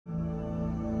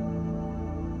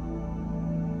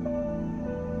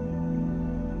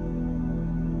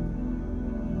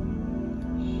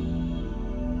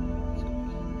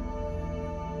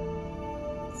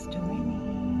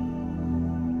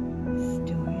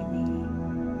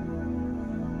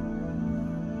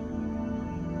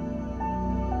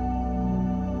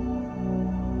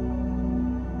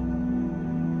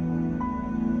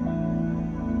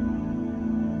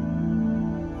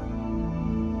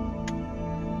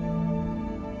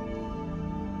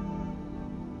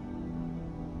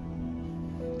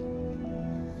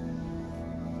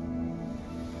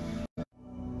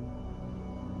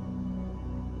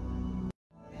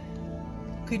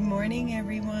Good morning,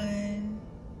 everyone.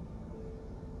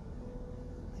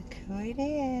 Look who it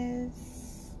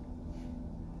is.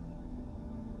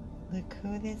 Look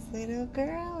who this little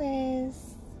girl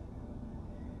is.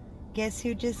 Guess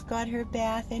who just got her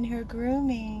bath and her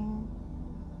grooming?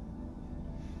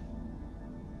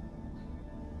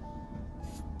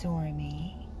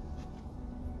 Stormy.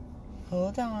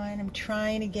 Hold on, I'm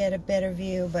trying to get a better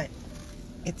view, but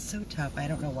it's so tough. I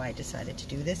don't know why I decided to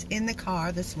do this in the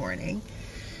car this morning.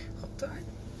 Hold on.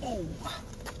 Oh.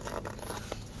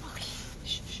 Okay.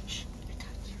 Shh, shh, shh. I got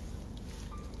you.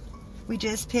 We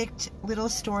just picked little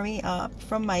Stormy up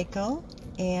from Michael,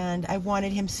 and I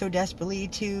wanted him so desperately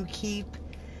to keep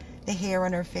the hair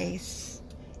on her face,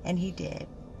 and he did.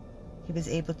 He was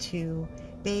able to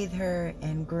bathe her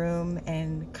and groom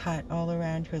and cut all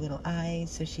around her little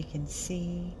eyes so she can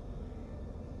see.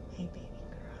 Hey, baby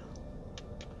girl.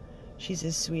 She's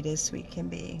as sweet can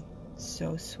be.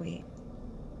 So sweet.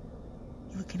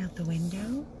 You looking out the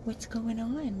window? What's going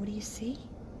on? What do you see?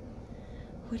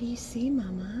 What do you see,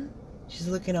 Mama? She's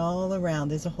looking all around.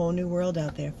 There's a whole new world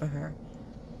out there for her.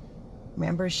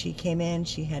 Remember, she came in,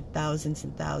 she had thousands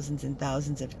and thousands and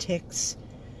thousands of ticks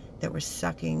that were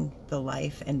sucking the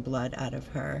life and blood out of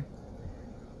her.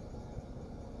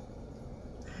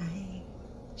 Hi.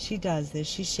 She does this.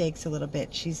 She shakes a little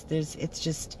bit. She's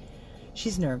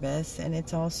nervous, and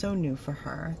it's all so new for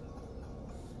her.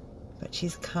 But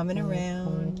she's coming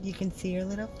around. You can see her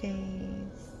little face.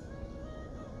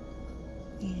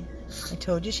 Yeah. I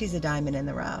told you she's a diamond in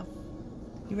the rough.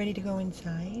 You ready to go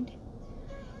inside?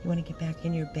 You want to get back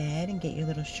in your bed and get your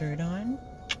little shirt on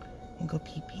and go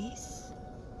pee-pees?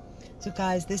 So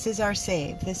guys, this is our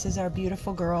save. This is our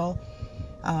beautiful girl.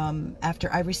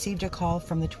 After I received a call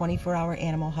from the 24-hour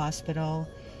animal hospital,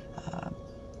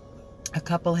 a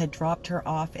couple had dropped her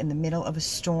off in the middle of a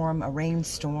storm, a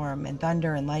rainstorm, and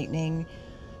thunder and lightning.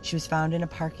 She was found in a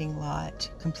parking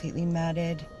lot, completely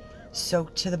matted,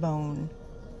 soaked to the bone,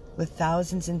 with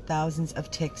thousands and thousands of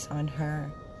ticks on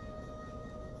her.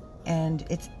 And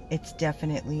it's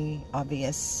definitely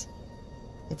obvious.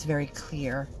 It's very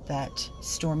clear that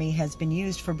Stormy has been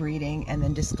used for breeding and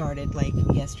then discarded like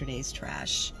yesterday's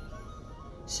trash.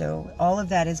 So all of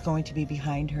that is going to be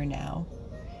behind her now.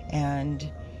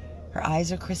 And her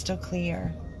eyes are crystal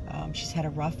clear. She's had a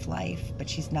rough life, but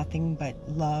she's nothing but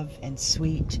love and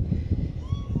sweet.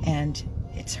 And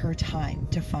it's her time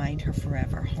to find her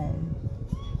forever home.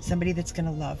 Somebody that's going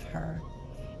to love her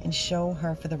and show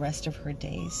her for the rest of her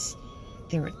days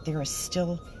there is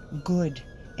still good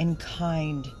and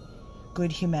kind,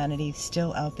 good humanity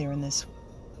still out there in this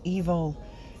evil,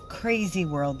 crazy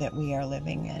world that we are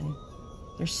living in.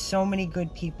 There's so many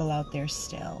good people out there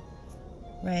still,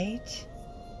 right?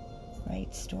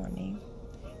 Right, Stormy?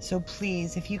 So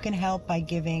please, if you can help by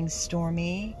giving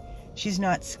Stormy, she's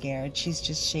not scared, she's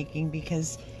just shaking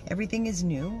because everything is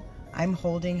new. I'm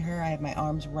holding her, I have my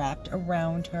arms wrapped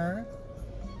around her.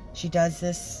 She does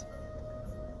this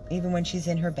even when she's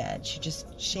in her bed. She just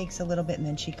shakes a little bit and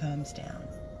then she calms down.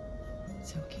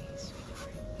 It's okay,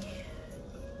 sweetheart. Yeah.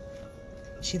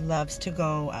 She loves to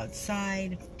go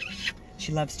outside.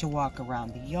 She loves to walk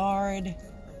around the yard.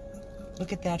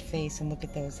 Look at that face and look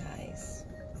at those eyes.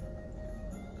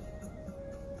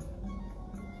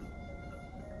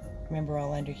 Remember,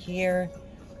 all under here,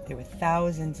 there were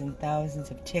thousands and thousands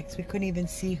of ticks. We couldn't even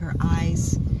see her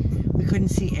eyes. We couldn't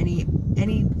see any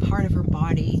part of her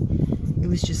body. It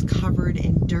was just covered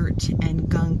in dirt and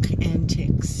gunk and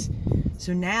ticks.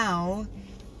 So now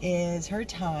is her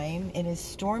time. It is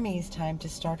Stormy's time to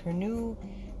start her new,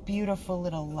 beautiful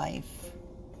little life.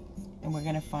 And we're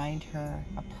going to find her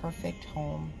a perfect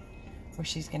home where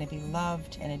she's going to be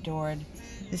loved and adored.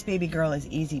 This baby girl is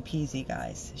easy peasy,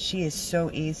 guys. She is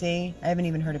so easy. I haven't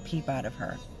even heard a peep out of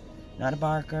her. Not a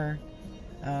barker.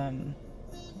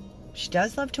 She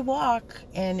does love to walk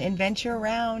and venture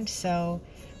around, so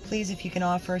please, if you can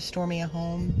offer Stormy a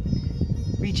home,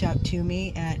 reach out to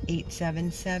me at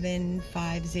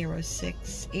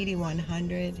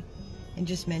 877-506-8100 and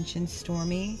just mention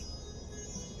Stormy.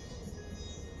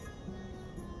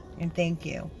 And thank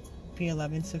you for your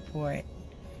love and support.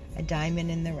 A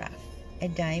diamond in the rough. A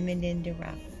diamond in the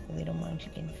rough. A little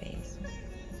munchkin face.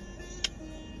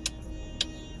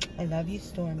 I love you,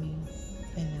 Stormy.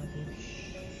 I love you.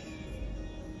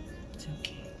 It's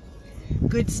okay.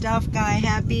 Good stuff, guy.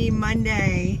 Happy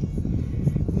Monday.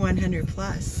 100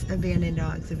 plus abandoned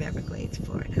dogs of Everglades,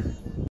 Florida.